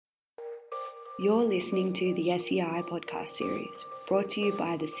You're listening to the SEI podcast series, brought to you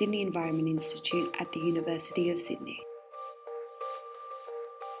by the Sydney Environment Institute at the University of Sydney.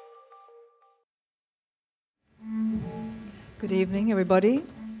 Good evening, everybody.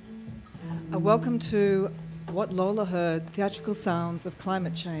 Welcome to What Lola Heard, Theatrical Sounds of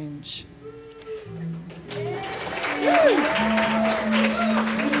Climate Change.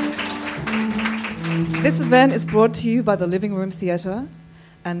 This event is brought to you by the Living Room Theatre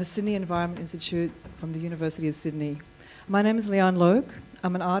and the Sydney Environment Institute from the University of Sydney. My name is Leanne Logue.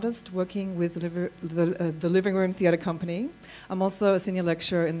 I'm an artist working with the Living Room Theatre Company. I'm also a senior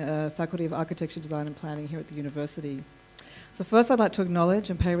lecturer in the Faculty of Architecture, Design and Planning here at the university. So first I'd like to acknowledge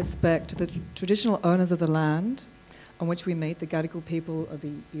and pay respect to the traditional owners of the land on which we meet, the Gadigal people of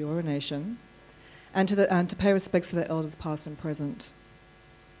the Eora Nation, and to pay respects to their elders past and present.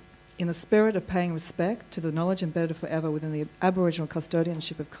 In the spirit of paying respect to the knowledge embedded forever within the Aboriginal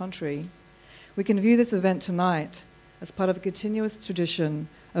custodianship of country, we can view this event tonight as part of a continuous tradition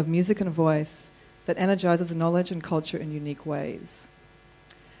of music and voice that energizes knowledge and culture in unique ways.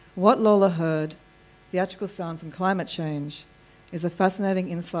 What Lola Heard, Theatrical Sounds and Climate Change, is a fascinating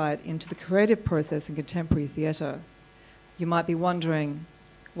insight into the creative process in contemporary theatre. You might be wondering,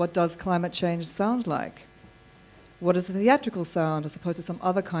 what does climate change sound like? What is a theatrical sound as opposed to some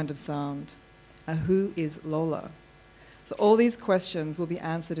other kind of sound? And who is Lola? So all these questions will be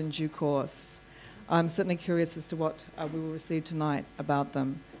answered in due course. I'm certainly curious as to what we will receive tonight about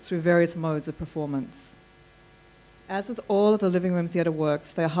them through various modes of performance. As with all of the Living Room Theatre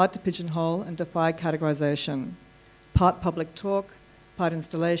works, they are hard to pigeonhole and defy categorization. Part public talk, part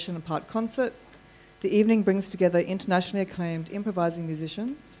installation, and part concert, the evening brings together internationally acclaimed improvising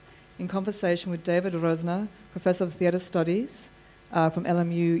musicians in conversation with David Rosner, Professor of Theatre Studies from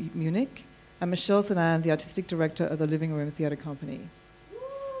LMU Munich, and Michelle Sanan, the Artistic Director of the Living Room Theatre Company.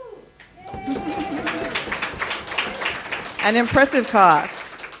 An impressive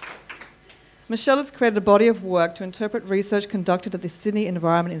cast. Michelle has created a body of work to interpret research conducted at the Sydney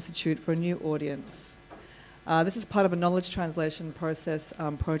Environment Institute for a new audience. This is part of a knowledge translation process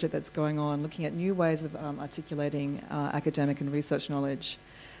project that's going on, looking at new ways of articulating academic and research knowledge.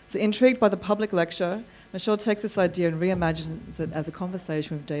 So intrigued by the public lecture, Michelle takes this idea and reimagines it as a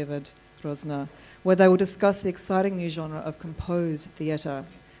conversation with David Rosner, where they will discuss the exciting new genre of composed theatre,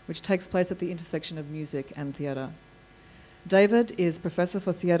 which takes place at the intersection of music and theatre. David is Professor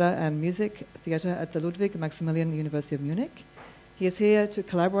for Theatre and Music Theatre at the Ludwig Maximilian University of Munich. He is here to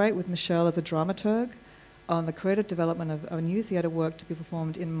collaborate with Michelle as a dramaturg on the creative development of a new theatre work to be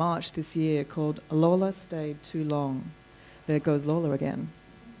performed in March this year called Lola Stayed Too Long. There goes Lola again.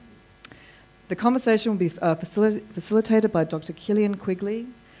 The conversation will be facilitated by Dr. Killian Quigley.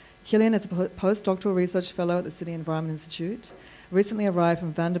 Killian is a postdoctoral research fellow at the Sydney Environment Institute, recently arrived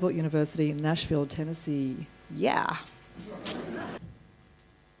from Vanderbilt University in Nashville, Tennessee. Yeah.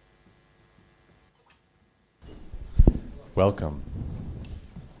 Welcome.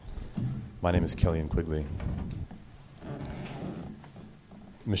 My name is Killian Quigley.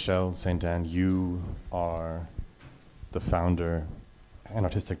 Michelle St. Anne, you are the founder and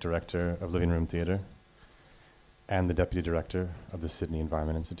artistic director of Living Room Theatre and the deputy director of the Sydney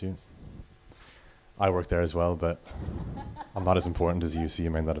Environment Institute. I work there as well, but I'm not as important as you, so you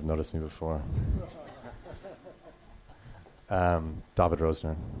may not have noticed me before. David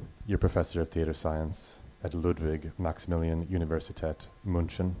Rosner, you're professor of theatre science at Ludwig Maximilian Universität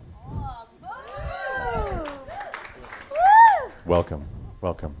München. Welcome,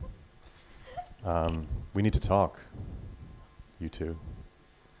 welcome. We need to talk, you two.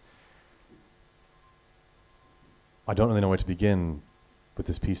 I don't really know where to begin with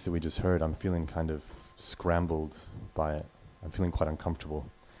this piece that we just heard. I'm feeling kind of scrambled by it. I'm feeling quite uncomfortable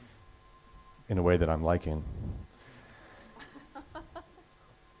in a way that I'm liking.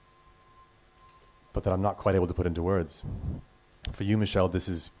 But that I'm not quite able to put into words. For you, Michelle, this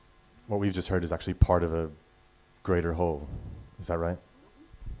is, what we've just heard is actually part of a greater whole. Is that right?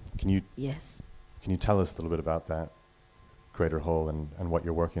 Yes. Can you tell us a little bit about that greater whole and what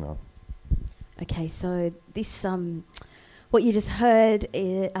you're working on? Okay, so this, what you just heard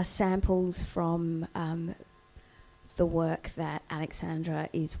are samples from the work that Alexandra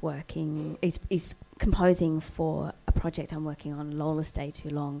is composing for a project I'm working on, Lola Stay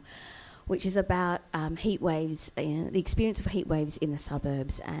Too Long, which is about heat waves, the experience of heat waves in the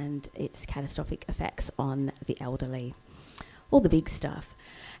suburbs and its catastrophic effects on the elderly, all the big stuff.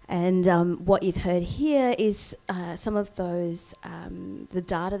 And what you've heard here is some of those, the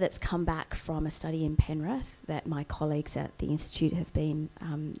data that's come back from a study in Penrith that my colleagues at the Institute have been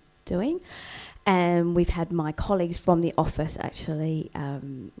doing. And we've had my colleagues from the office actually,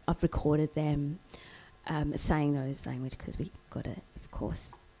 I've recorded them saying those language, because we've got to, of course,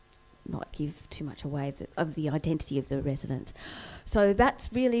 not give too much away of the identity of the residents. So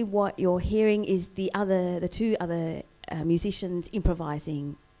that's really what you're hearing, is the two other musicians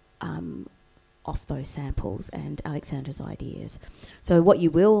improvising off those samples and Alexandra's ideas. So what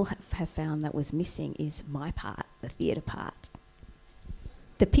you will have found that was missing is my part, the theatre part,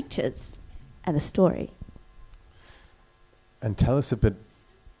 the pictures and the story. And tell us a bit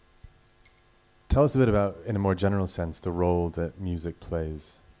about, in a more general sense, the role that music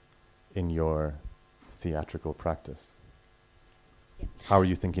plays in your theatrical practice. Yeah. How are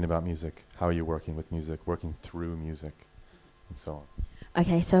you thinking about music? How are you working with music, working through music, and so on?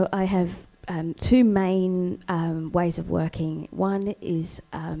 Okay, so I have two main ways of working. One is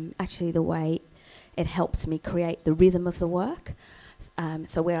actually the way it helps me create the rhythm of the work.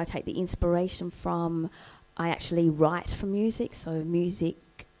 So where I take the inspiration from, I actually write from music. So music,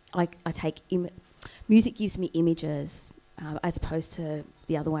 I take music gives me images, as opposed to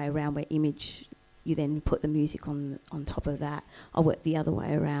the other way around, where image, you then put the music on top of that. I work the other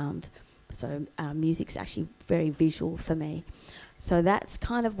way around. So music's actually very visual for me. So that's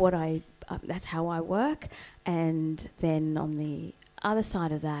kind of what that's how I work. And then on the other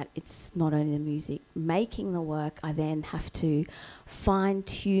side of that, it's not only the music making the work, I then have to fine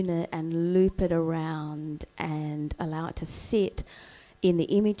tune it and loop it around and allow it to sit in the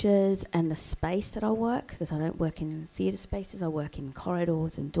images and the space that I work, because I don't work in theatre spaces, I work in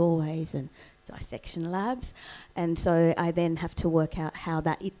corridors and doorways and dissection labs. And so I then have to work out how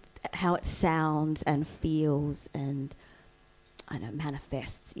it sounds and feels and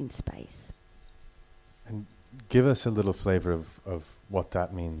manifests in space. And give us a little flavor of what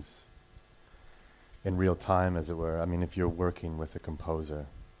that means in real time, as it were. I mean, if you're working with a composer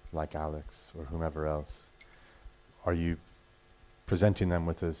like Alex or whomever else, are you presenting them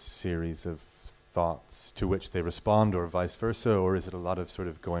with a series of thoughts to which they respond, or vice versa, or is it a lot of sort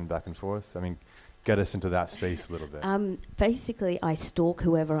of going back and forth? I mean, get us into that space a little bit. Basically, I stalk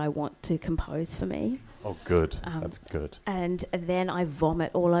whoever I want to compose for me. Oh, good. That's good. And then I vomit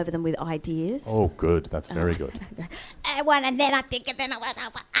all over them with ideas. Oh, good. That's very good. And then I think, and then I went,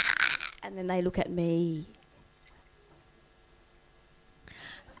 and then they look at me.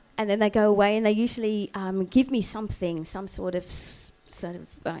 And then they go away, and they usually give me something, some sort of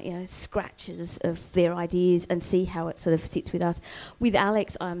scratches of their ideas, and see how it sort of sits with us. With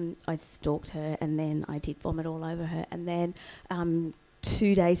Alex, I stalked her, and then I did vomit all over her, and then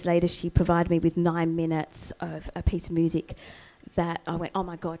 2 days later she provided me with 9 minutes of a piece of music that I went, oh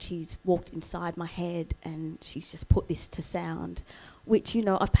my God, she's walked inside my head and she's just put this to sound, which,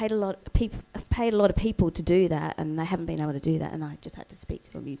 I've paid a lot of people to do that, and they haven't been able to do that, and I just had to speak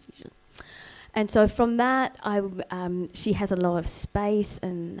to a musician. And so from that, she has a lot of space,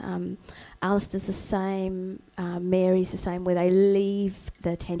 and Alistair's the same, Mary's the same, where they leave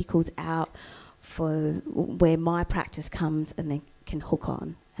the tentacles out for where my practice comes and they can hook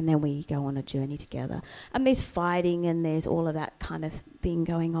on, and then we go on a journey together. And there's fighting and there's all of that kind of thing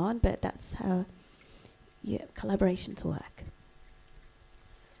going on, but that's how collaborations work.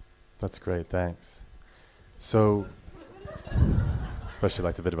 That's great, thanks. So, especially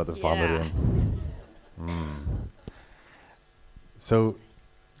like the bit about the vomiting. So,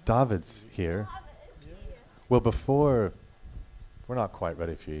 David's here. Well, we're not quite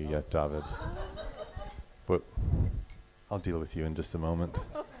ready for you yet, David. But I'll deal with you in just a moment.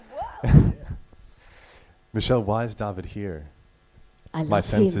 Michelle, why is David here? My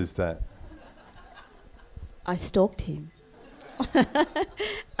sense is that I stalked him.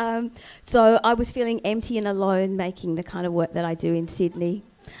 So I was feeling empty and alone making the kind of work that I do in Sydney.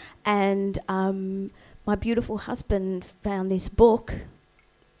 And my beautiful husband found this book,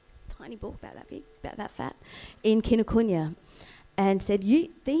 tiny book, about that big, about that fat, in Kinnukunya, and said,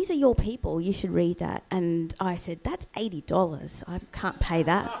 these are your people, you should read that. And I said, that's $80. I can't pay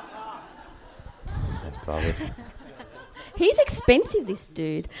that. David. He's expensive, this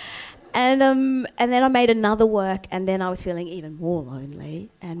dude. And then I made another work, and then I was feeling even more lonely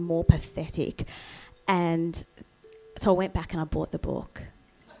and more pathetic. And so I went back and I bought the book,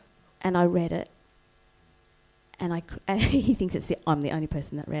 and I read it. And he thinks I'm the only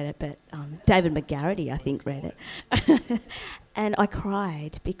person that read it, but David McGarity, I think, read it. And I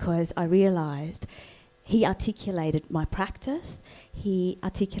cried because I realised he articulated my practice, he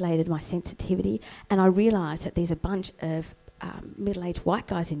articulated my sensitivity, and I realised that there's a bunch of middle-aged white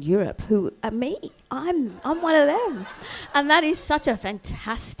guys in Europe who are me. I'm one of them. And that is such a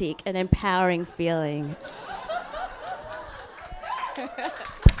fantastic and empowering feeling.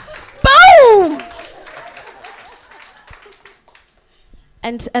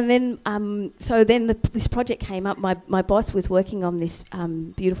 And then this project came up. My boss was working on this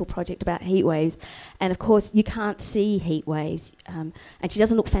beautiful project about heat waves, and of course you can't see heat waves, and she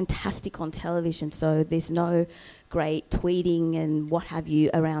doesn't look fantastic on television, so there's no great tweeting and what have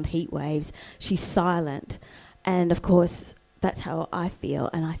you around heat waves. She's silent, and of course that's how I feel,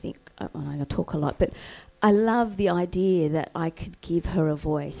 and I think I talk a lot, but I love the idea that I could give her a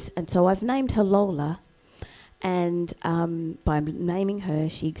voice, and so I've named her Lola. And by naming her,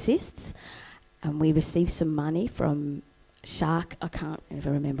 she exists. And we received some money from Shark. I can't ever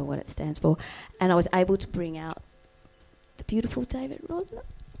remember what it stands for. And I was able to bring out the beautiful David Rosner.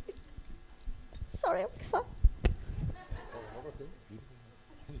 Sorry, I'm excited.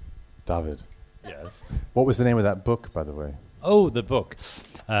 David, Yes. what was the name of that book, by the way? Oh, the book.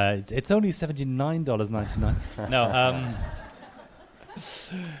 It's only $79.99. No,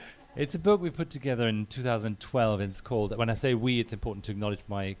 it's a book we put together in 2012. It's called, when I say we, it's important to acknowledge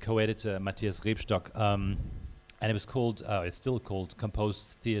my co-editor, Matthias Rebstock. And it was called, it's still called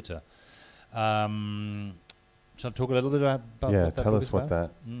Composed Theatre. Shall I talk a little bit about Yeah, what that tell book us is what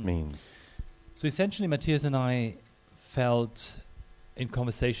about? that means. So essentially, Matthias and I felt in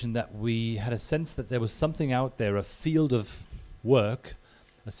conversation that we had a sense that there was something out there, a field of work,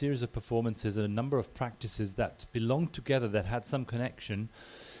 a series of performances, and a number of practices that belonged together, that had some connection,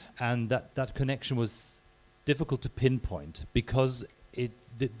 and that connection was difficult to pinpoint because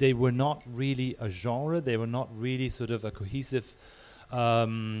they were not really a genre, they were not really sort of a cohesive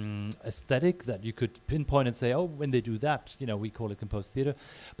aesthetic that you could pinpoint and say, oh, when they do that, we call it composed theatre.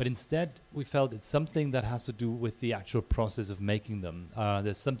 But instead, we felt it's something that has to do with the actual process of making them.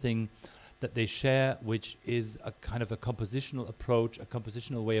 There's something that they share, which is a kind of a compositional approach, a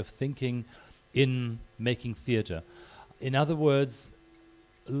compositional way of thinking in making theatre. In other words,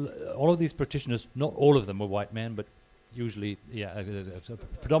 all of these practitioners, not all of them were white men, but usually, a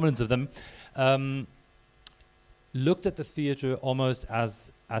predominance of them, looked at the theatre almost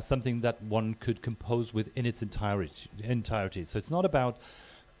as something that one could compose within its entirety. So it's not about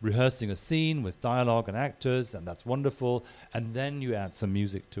rehearsing a scene with dialogue and actors, and that's wonderful, and then you add some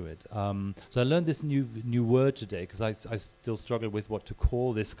music to it. So I learned this new word today, because I still struggle with what to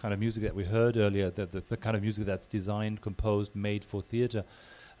call this kind of music that we heard earlier, the kind of music that's designed, composed, made for theatre.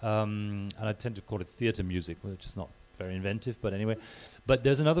 And I tend to call it theatre music, which is not very inventive, but anyway. But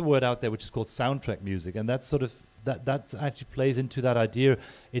there's another word out there which is called soundtrack music, and that's sort of that actually plays into that idea.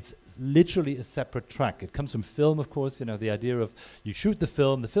 It's literally a separate track. It comes from film, of course, the idea of you shoot the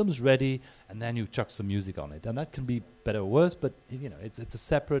film's ready, and then you chuck some music on it. And that can be better or worse, but it's a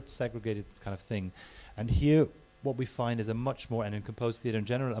separate, segregated kind of thing. And here what we find is a much more, and in composed theatre in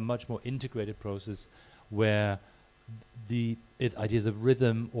general, a much more integrated process where the ideas of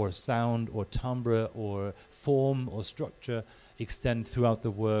rhythm or sound or timbre or form or structure extend throughout the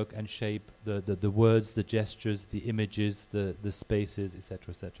work and shape the words, the gestures, the images, the spaces, etc.,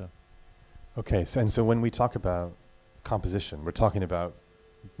 etc. Okay, so when we talk about composition, we're talking about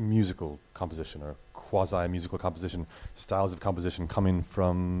musical composition or quasi-musical composition, styles of composition coming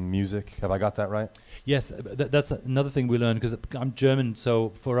from music. Have I got that right? Yes, that's another thing we learned, because I'm German, so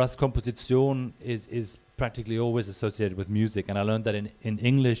for us composition is practically always associated with music, and I learned that in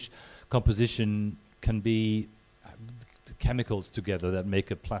English, composition can be chemicals together that make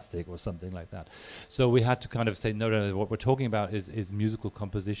a plastic or something like that. So we had to kind of say, no, what we're talking about is musical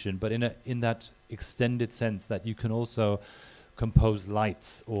composition, but in that extended sense that you can also compose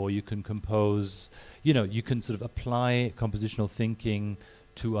lights, or you can compose, you can sort of apply compositional thinking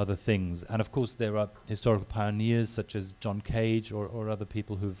to other things. And of course there are historical pioneers such as John Cage or other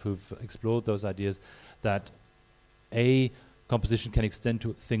people who've explored those ideas, that composition can extend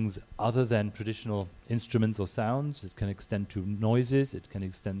to things other than traditional instruments or sounds. It can extend to noises. It can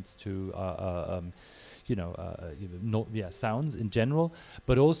extend to sounds in general.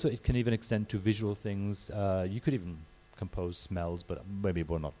 But also it can even extend to visual things. You could even compose smells, but maybe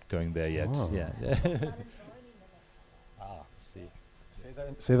we're not going there yet. Oh. Yeah. See.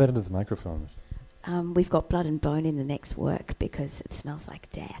 Say that into the microphone. We've got blood and bone in the next work because it smells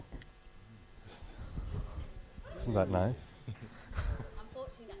like death. Isn't that nice?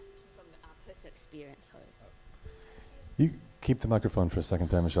 Unfortunately, that's from our personal experience. You keep the microphone for a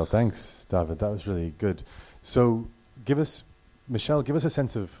second there, Michelle. Thanks, David. That was really good. So Michelle, give us a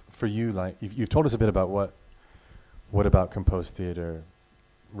sense of, for you, like, you've told us a bit about what about composed theatre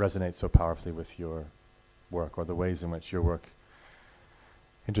resonates so powerfully with your work, or the ways in which your work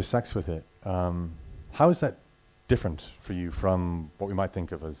intersects with it. How is that different for you from what we might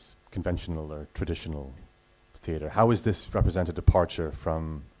think of as conventional or traditional theatre? How is this represent a departure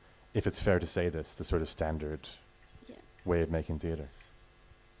from, if it's fair to say this, the sort of standard way of making theatre?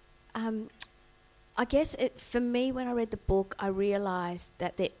 I guess for me, when I read the book, I realised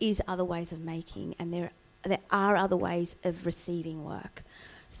that there is other ways of making, and there are other ways of receiving work.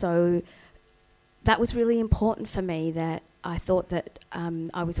 So that was really important for me, that I thought that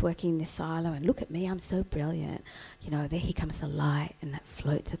I was working in this silo, and look at me, I'm so brilliant. You know, here comes the light, and that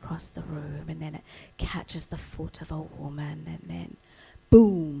floats across the room, and then it catches the foot of a woman, and then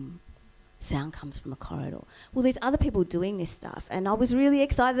boom, sound comes from a corridor. Well, there's other people doing this stuff, and I was really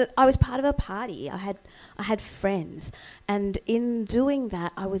excited that I was part of a party. I had friends, and in doing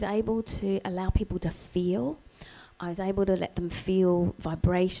that, I was able to allow people to feel. I was able to let them feel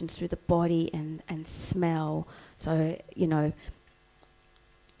vibrations through the body and smell. So, you know,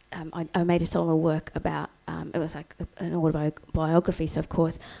 I made a solo work about, it was like an autobiography. So, of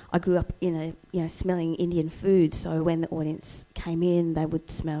course, I grew up smelling Indian food. So when the audience came in, they would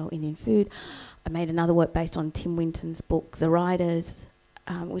smell Indian food. I made another work based on Tim Winton's book, The Riders,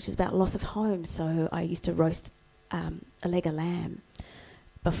 which is about loss of home. So I used to roast a leg of lamb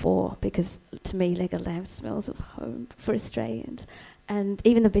before, because to me leg of lamb smells of home for Australians, and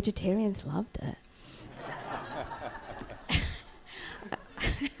even the vegetarians loved it.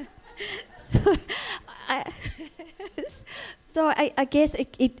 So I guess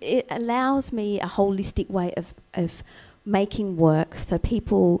it allows me a holistic way of making work, so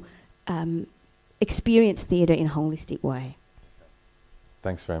people experience theatre in a holistic way.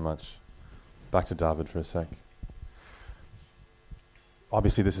 Thanks very much. Back to David for a sec.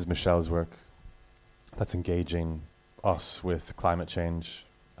 Obviously, this is Michelle's work that's engaging us with climate change.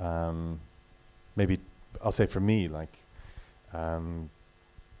 Maybe I'll say for me, like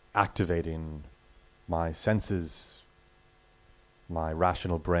activating my senses, my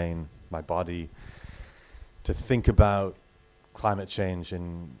rational brain, my body, to think about climate change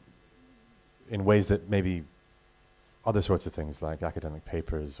in ways that maybe other sorts of things like academic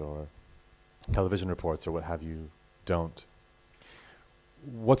papers or television reports or what have you don't.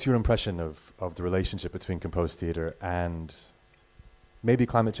 What's your impression of the relationship between composed theatre and maybe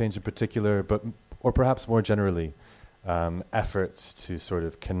climate change in particular, or perhaps more generally, efforts to sort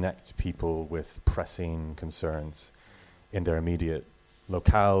of connect people with pressing concerns in their immediate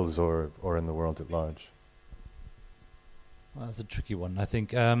locales or in the world at large? Well, that's a tricky one. I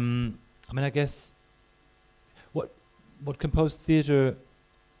think, I guess what composed theatre,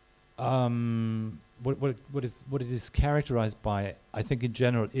 what it is characterized by, I think in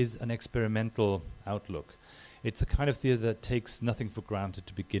general, is an experimental outlook. It's a kind of theatre that takes nothing for granted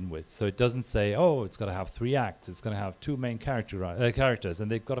to begin with. So it doesn't say, oh, it's got to have 3 acts, it's going to have 2 main characters,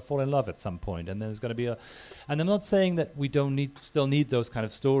 and they've got to fall in love at some point, and then there's going to be a... And I'm not saying that we still need those kind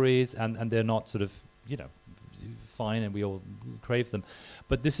of stories, and they're not sort of, fine, and we all crave them.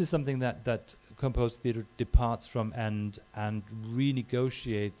 But this is something that composed theatre departs from and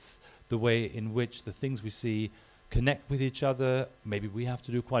renegotiates the way in which the things we see connect with each other. Maybe we have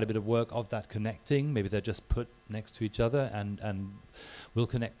to do quite a bit of work of that connecting. Maybe they're just put next to each other and we'll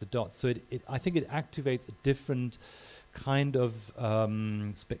connect the dots. So I think it activates a different kind of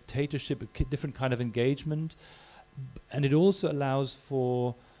spectatorship, a different kind of engagement. And it also allows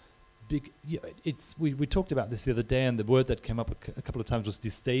for we talked about this the other day, and the word that came up a couple of times was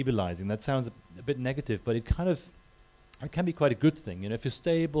destabilizing. That sounds a bit negative, but it can be quite a good thing. If you're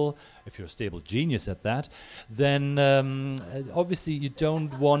stable, if you're a stable genius at that, then obviously you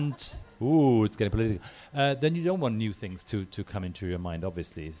don't want... Ooh, it's getting political. Then you don't want new things to come into your mind,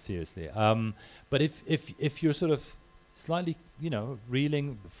 obviously, seriously. But if you're sort of slightly,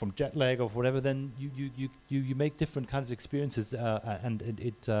 reeling from jet lag or whatever, then you make different kinds of experiences, and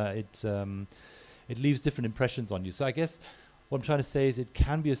it leaves different impressions on you. So I guess what I'm trying to say is it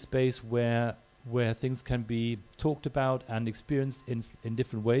can be a space where things can be talked about and experienced in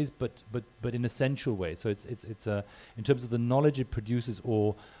different ways, but in essential ways. So it's in terms of the knowledge it produces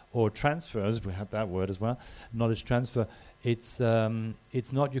or transfers. We have that word as well, knowledge transfer. It's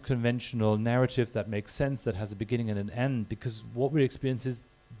not your conventional narrative that makes sense, that has a beginning and an end, because what we experience it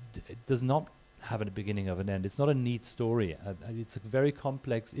does not have a beginning of an end. It's not a neat story. It's a very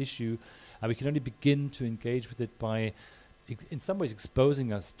complex issue, and we can only begin to engage with it by in some ways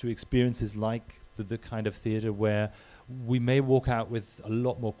exposing us to experiences like the kind of theatre where we may walk out with a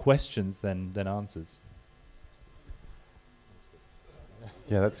lot more questions than answers.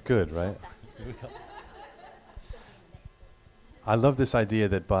 Yeah, that's good, right? I love this idea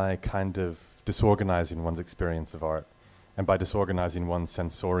that by kind of disorganizing one's experience of art, and by disorganizing one's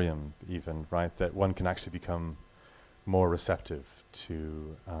sensorium even, right, that one can actually become more receptive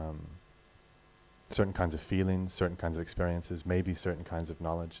to certain kinds of feelings, certain kinds of experiences, maybe certain kinds of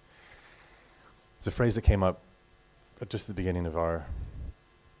knowledge. There's a phrase that came up just at the beginning of our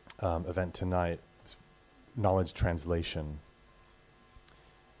event tonight, knowledge translation.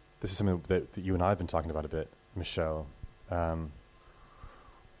 This is something that you and I have been talking about a bit, Michelle.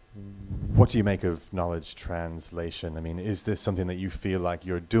 What do you make of knowledge translation? I mean, is this something that you feel like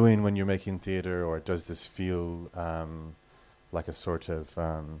you're doing when you're making theatre, or does this feel like a sort of,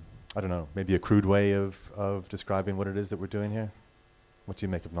 I don't know, maybe a crude way of describing what it is that we're doing here? What do you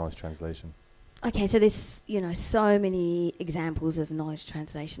make of knowledge translation? Okay, so there's, so many examples of knowledge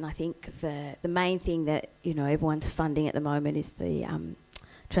translation. I think the main thing that, everyone's funding at the moment is the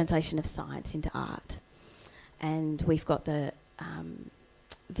translation of science into art. And we've got the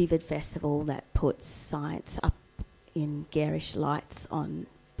Vivid Festival that puts science up in garish lights on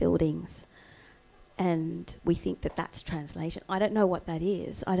buildings. And we think that that's translation. I don't know what that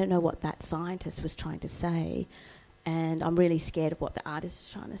is. I don't know what that scientist was trying to say. And I'm really scared of what the artist is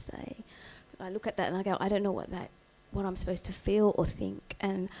trying to say. I look at that and I go, I don't know what I'm supposed to feel or think.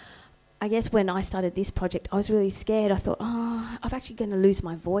 And I guess when I started this project, I was really scared. I thought, I'm actually going to lose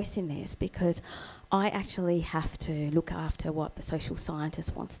my voice in this, because I actually have to look after what the social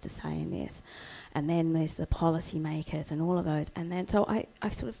scientist wants to say in this. And then there's the policy makers and all of those. And then so I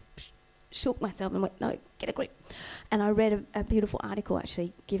sort of shook myself and went, no, get a grip. And I read a beautiful article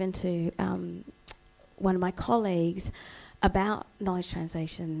actually given to one of my colleagues about knowledge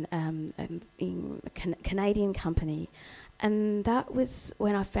translation in a Canadian company. And that was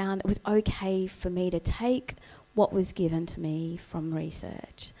when I found it was okay for me to take what was given to me from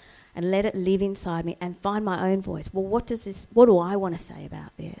research and let it live inside me and find my own voice. Well, what do I want to say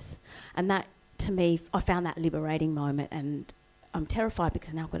about this? And that, to me, I found that liberating moment, and I'm terrified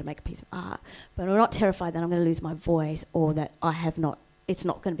because now I've got to make a piece of art, but I'm not terrified that I'm going to lose my voice or that it's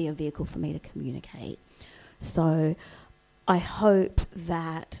not going to be a vehicle for me to communicate. So I hope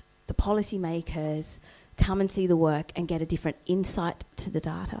that the policymakers come and see the work and get a different insight to the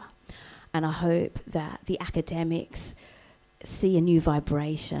data. And I hope that the academics see a new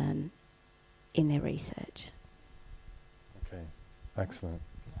vibration in their research. Okay, excellent.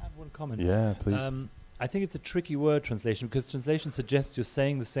 Can I add one comment? Yeah, please. I think it's a tricky word, translation, because translation suggests you're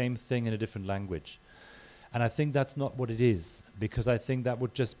saying the same thing in a different language. And I think that's not what it is, because I think that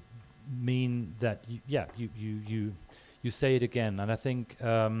would just mean that, you say it again. And I think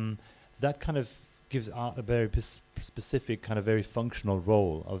that kind of gives art a very specific, kind of very functional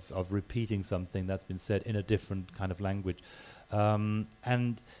role of repeating something that's been said in a different kind of language.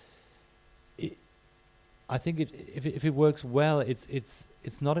 And I think if it works well, it's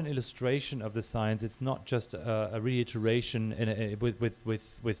not an illustration of the science. It's not just a reiteration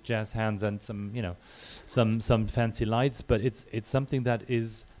with jazz hands and some fancy lights, but it's something that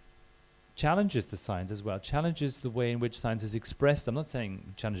challenges the science as well, challenges the way in which science is expressed. I'm not saying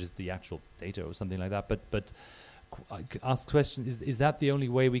challenges the actual data or something like that, but ask questions. Is that the only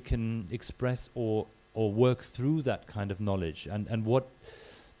way we can express or work through that kind of knowledge? And what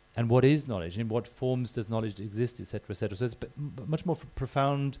is knowledge? In what forms does knowledge exist, etc., etc.? So it's much more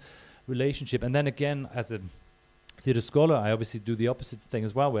profound relationship. And then again, as a theatre scholar, I obviously do the opposite thing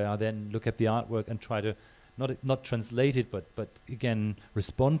as well, where I then look at the artwork and try to not translate it, but again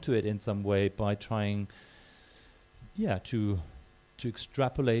respond to it in some way by trying, to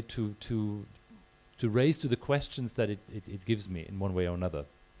extrapolate, to raise to the questions that it gives me in one way or another.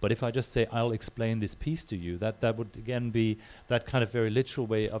 But if I just say, I'll explain this piece to you, that would again be that kind of very literal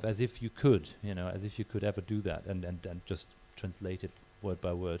way of as if you could ever do that and just translate it word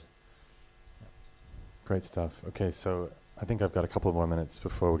by word. Yeah. Great stuff. Okay, so I think I've got a couple more minutes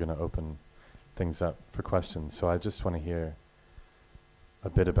before we're going to open things up for questions. So I just want to hear a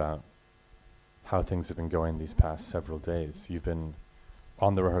bit about how things have been going these past several days. You've been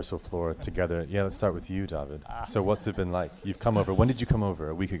on the rehearsal floor together. Yeah, let's start with you, David. So what's it been like? You've come over. When did you come over?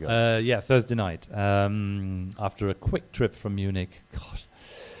 A week ago? Thursday night. After a quick trip from Munich. God.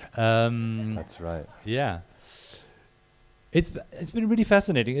 That's right. Yeah. It's been really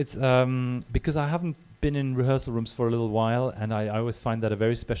fascinating. It's because I haven't been in rehearsal rooms for a little while, and I always find that a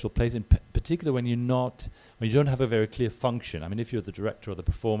very special place, in particular when you don't have a very clear function. I mean, if you're the director or the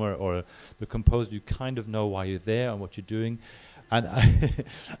performer or the composer, you kind of know why you're there and what you're doing. And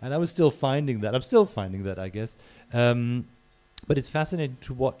I was still finding that. I'm still finding that, I guess. But it's fascinating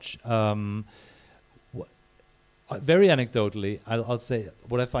to watch. Very anecdotally, I'll say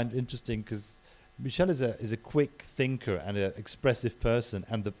what I find interesting, because Michelle is a quick thinker and an expressive person,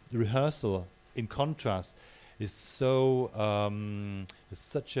 and the rehearsal, in contrast, is such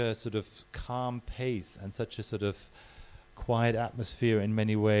a sort of calm pace and such a sort of quiet atmosphere in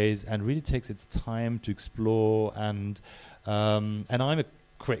many ways, and really takes its time to explore. And I'm a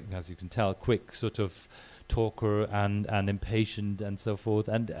quick, as you can tell, quick sort of talker and impatient and so forth.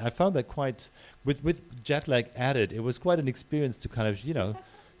 And I found that quite, with jet lag added, it was quite an experience to kind of,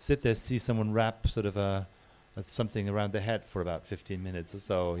 sit there, see someone rap sort of something around their head for about 15 minutes or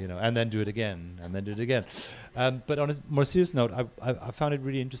so, and then do it again, and then do it again. But on a more serious note, I found it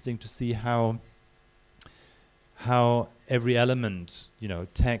really interesting to see how every element,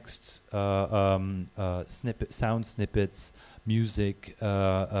 text, sound snippets, music,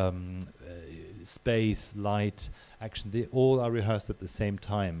 space, light, action, they all are rehearsed at the same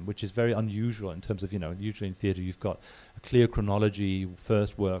time, which is very unusual in terms of, usually in theatre you've got a clear chronology. You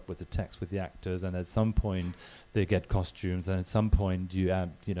first work with the text, with the actors, and at some point they get costumes, and at some point you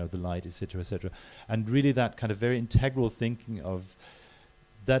add, the light, etc., etc. And really that kind of very integral thinking of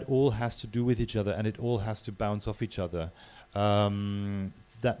that all has to do with each other, and it all has to bounce off each other.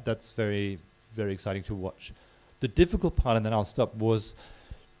 That's very, very exciting to watch. The difficult part, and then I'll stop, was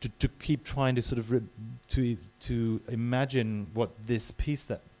to keep trying to sort of to imagine what this piece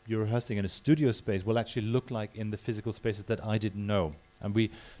that you're rehearsing in a studio space will actually look like in the physical spaces that I didn't know. And we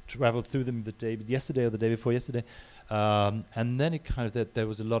traveled through them yesterday or the day before yesterday, and then it kind of there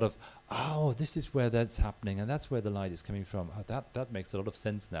was a lot of, this is where that's happening, and that's where the light is coming from. That makes a lot of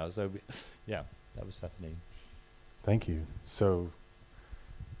sense now. So yeah, that was fascinating. Thank you. So,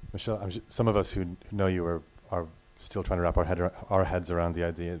 Michelle, some of us who know you are still trying to wrap our heads around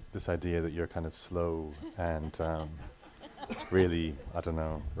this idea that you're kind of slow and really, I don't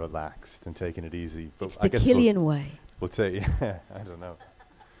know, relaxed and taking it easy. But it's I the guess Killian way. We'll take, I don't know.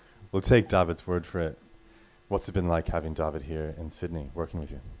 We'll take David's word for it. What's it been like having David here in Sydney, working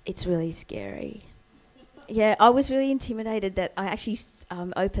with you? It's really scary. Yeah, I was really intimidated that I actually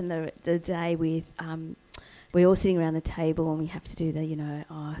opened the day with, we're all sitting around the table and we have to do the,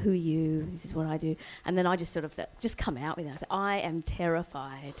 who are you? This is what I do. And then I just sort of just come out with it. I said, I am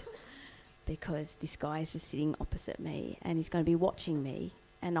terrified because this guy is just sitting opposite me and he's going to be watching me.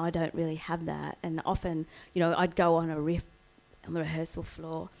 And I don't really have that. And often, I'd go on a riff on the rehearsal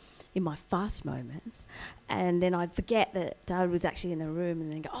floor in my fast moments, and then I'd forget that David was actually in the room,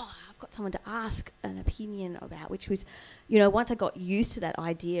 and then go, I've got someone to ask an opinion about, which was, once I got used to that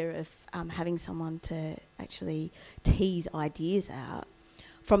idea of having someone to actually tease ideas out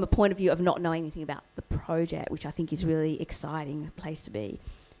from a point of view of not knowing anything about the project, which I think is really exciting place to be,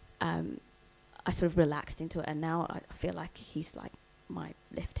 I sort of relaxed into it, and now I feel like he's like my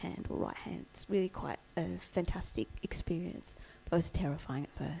left hand or right hand. It's really quite a fantastic experience. But it was terrifying at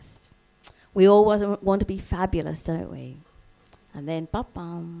first. We all want to be fabulous, don't we? And then,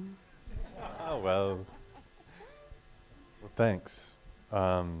 ba-bum. Oh, well, thanks.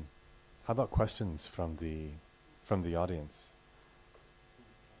 How about questions from the audience?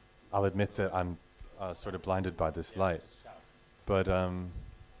 I'll admit that I'm sort of blinded by this light, but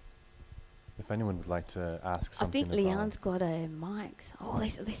if anyone would like to ask something, I think Leon's got a mic. Oh,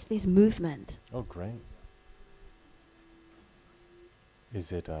 there's movement. Oh, great.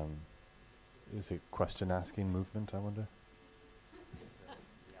 Is it question asking movement, I wonder?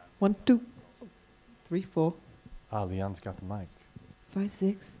 1, 2, 3, 4. Leon's got the mic. 5,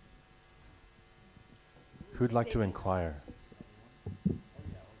 6. Who'd like to inquire?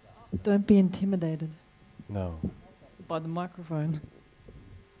 Don't be intimidated No. by the microphone.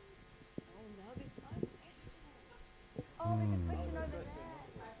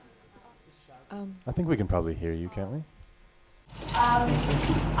 I think we can probably hear you, can't we?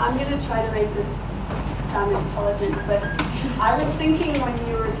 I'm going to try to make this sound intelligent, but I was thinking when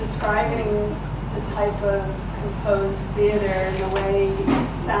you were describing the type of composed theater and the way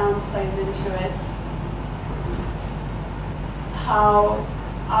sound plays into it, how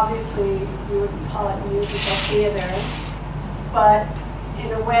obviously you would call it musical theater, but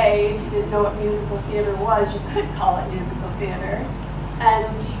in a way, if you didn't know what musical theater was, you could call it musical theater.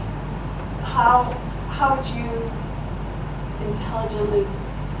 And how would you intelligently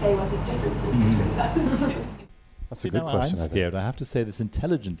say what the difference is between those two? That's a good question. I'm scared. I have to say this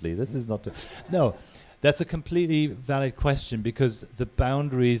intelligently. This is not no. That's a completely valid question, because the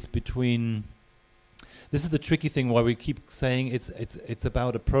boundaries between, this is the tricky thing why we keep saying it's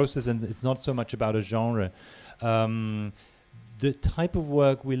about a process and it's not so much about a genre. The type of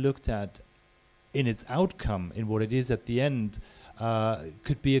work we looked at in its outcome, in what it is at the end,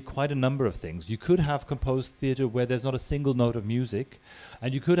 could be quite a number of things. You could have composed theatre where there's not a single note of music,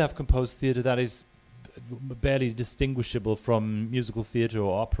 and you could have composed theatre that is barely distinguishable from musical theatre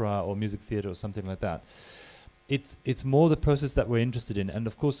or opera or music theatre or something like that. It's more the process that we're interested in. And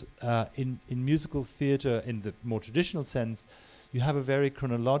of course, in musical theatre, in the more traditional sense, you have a very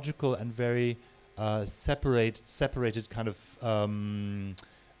chronological and very separated kind of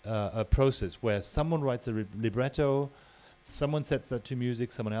a process where someone writes a libretto, someone sets that to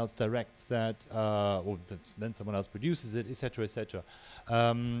music, someone else directs that, then someone else produces it, etc., etc.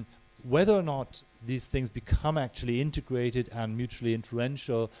 Whether or not these things become actually integrated and mutually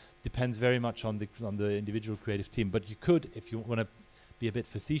influential depends very much on the individual creative team. But you could, if you want to be a bit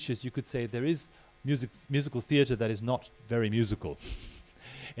facetious, you could say there is musical theatre that is not very musical,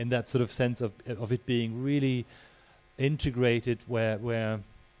 in that sort of sense of it being really integrated, where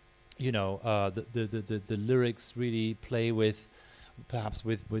you know the lyrics really play with, perhaps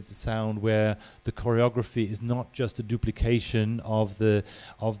with the sound, where the choreography is not just a duplication of the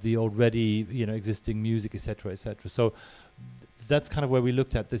already existing music, etc., etc. So that's kind of where we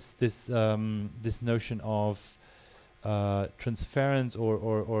looked at this notion of transference,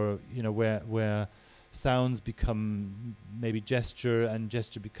 or where sounds become maybe gesture, and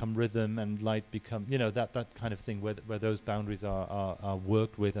gesture become rhythm, and light become that kind of thing, where those boundaries are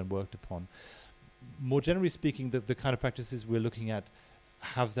worked with and worked upon. More generally speaking, the kind of practices we're looking at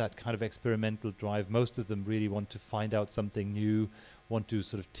have that kind of experimental drive. Most of them really want to find out something new, want to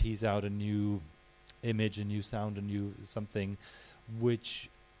sort of tease out a new image, a new sound, a new something, which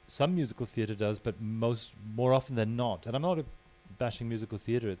some musical theatre does, but more often than not. And I'm not bashing musical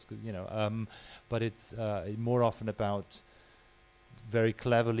theatre, it's good, but it's more often about very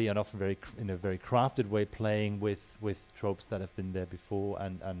cleverly and often in a very crafted way playing with tropes that have been there before,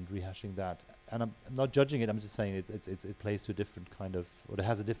 and rehashing that. And I'm not judging it, I'm just saying it plays to a different kind of, or it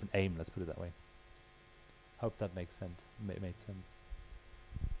has a different aim, let's put it that way. Hope that makes sense. Made sense.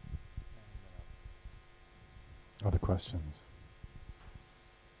 Other questions?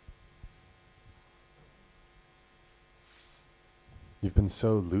 You've been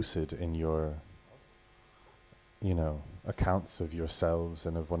so lucid in your, accounts of yourselves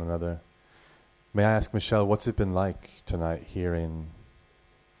and of one another. May I ask, Michelle, what's it been like tonight hearing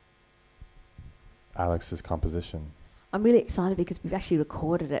Alex's composition? I'm really excited because we've actually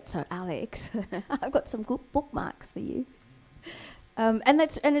recorded it. So Alex, I've got some good bookmarks for you. And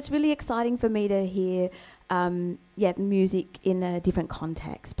it's really exciting for me to hear music in a different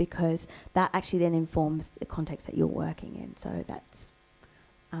context, because that actually then informs the context that you're working in. So that's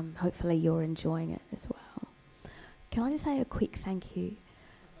hopefully you're enjoying it as well. Can I just say a quick thank you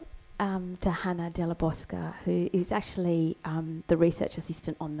to Hannah Della Bosca, who is actually the research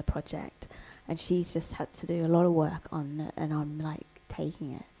assistant on the project, and she's just had to do a lot of work on it, and I'm like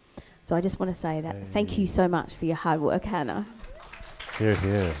taking it. So I just want to say that thank you so much for your hard work, Hannah. Hear,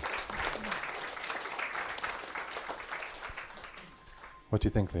 hear. What do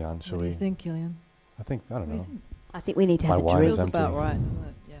you think, Leon? What do you think, Gillian? I don't know. I think we need to have My a wine drink. is empty. About right, isn't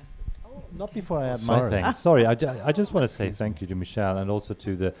it? Yes. Not before I add Sorry. my thanks. Sorry, I just want to say thank you to Michelle, and also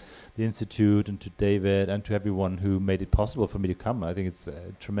to the Institute, and to David, and to everyone who made it possible for me to come. I think it's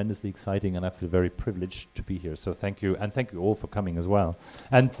tremendously exciting, and I feel very privileged to be here. So thank you, and thank you all for coming as well,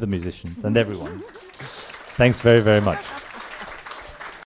 and the musicians and everyone. Thanks very, very much.